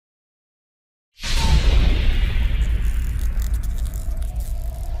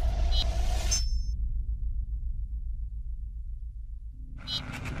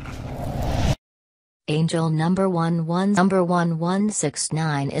Angel number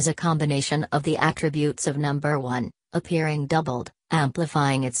 1169 is a combination of the attributes of number 1, appearing doubled,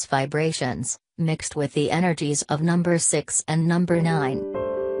 amplifying its vibrations, mixed with the energies of number 6 and number 9.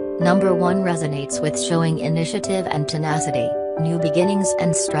 Number 1 resonates with showing initiative and tenacity, new beginnings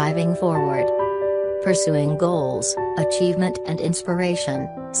and striving forward. Pursuing goals, achievement and inspiration,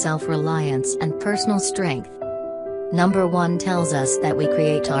 self-reliance and personal strength. Number 1 tells us that we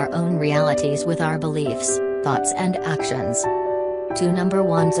create our own realities with our beliefs, thoughts and actions. Two number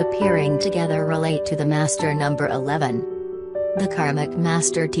 1s appearing together relate to the master number 11. The karmic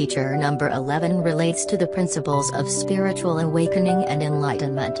master teacher number 11 relates to the principles of spiritual awakening and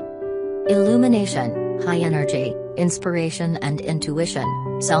enlightenment. Illumination, high energy, inspiration and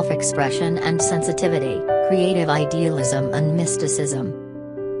intuition, self-expression and sensitivity, creative idealism and mysticism.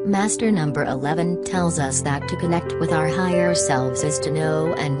 Master number 11 tells us that to connect with our higher selves is to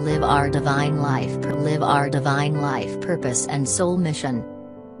know and live our divine life purpose and soul mission.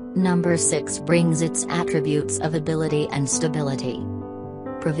 Number 6 brings its attributes of ability and stability,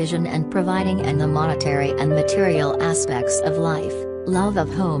 provision and providing and the monetary and material aspects of life, love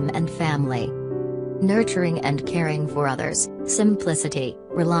of home and family, nurturing and caring for others, simplicity,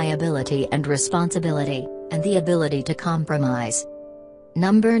 reliability and responsibility, and the ability to compromise.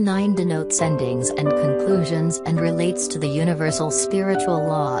 Number 9 denotes endings and conclusions and relates to the universal spiritual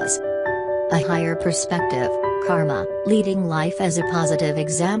laws. A higher perspective, karma, leading life as a positive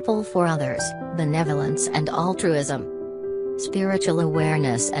example for others, benevolence and altruism. Spiritual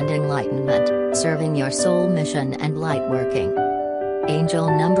awareness and enlightenment, serving your soul mission and lightworking. Angel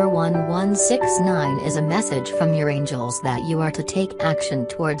number 1169 is a message from your angels that you are to take action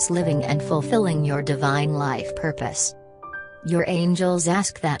towards living and fulfilling your divine life purpose. Your angels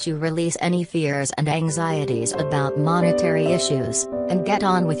ask that you release any fears and anxieties about monetary issues, and get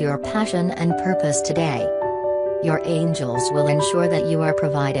on with your passion and purpose today. Your angels will ensure that you are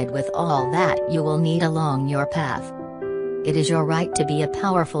provided with all that you will need along your path. It is your right to be a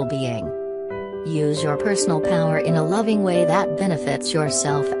powerful being. Use your personal power in a loving way that benefits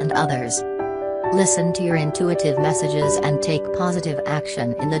yourself and others. Listen to your intuitive messages and take positive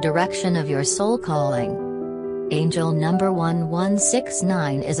action in the direction of your soul calling. Angel number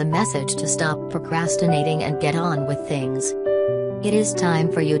 1169 is a message to stop procrastinating and get on with things. It is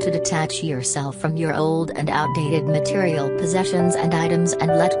time for you to detach yourself from your old and outdated material possessions and items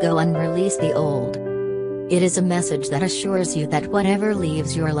and let go and release the old. It is a message that assures you that whatever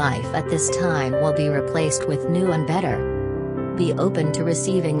leaves your life at this time will be replaced with new and better. Be open to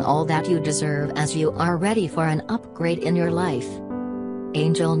receiving all that you deserve as you are ready for an upgrade in your life.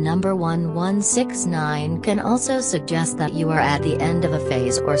 Angel number 1169 can also suggest that you are at the end of a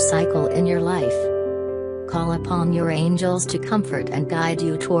phase or cycle in your life. Call upon your angels to comfort and guide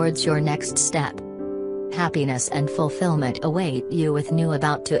you towards your next step. Happiness and fulfillment await you with new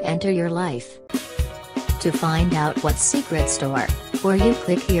about to enter your life. To find out what secret store, or you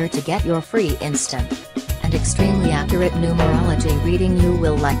click here to get your free instant and extremely accurate numerology reading. You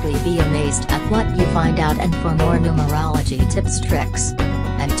will likely be amazed at what you find out, and for more numerology tips, tricks,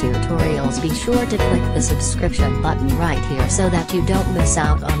 and tutorials, be sure to click the subscription button right here so that you don't miss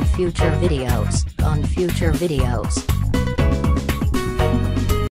out on future videos.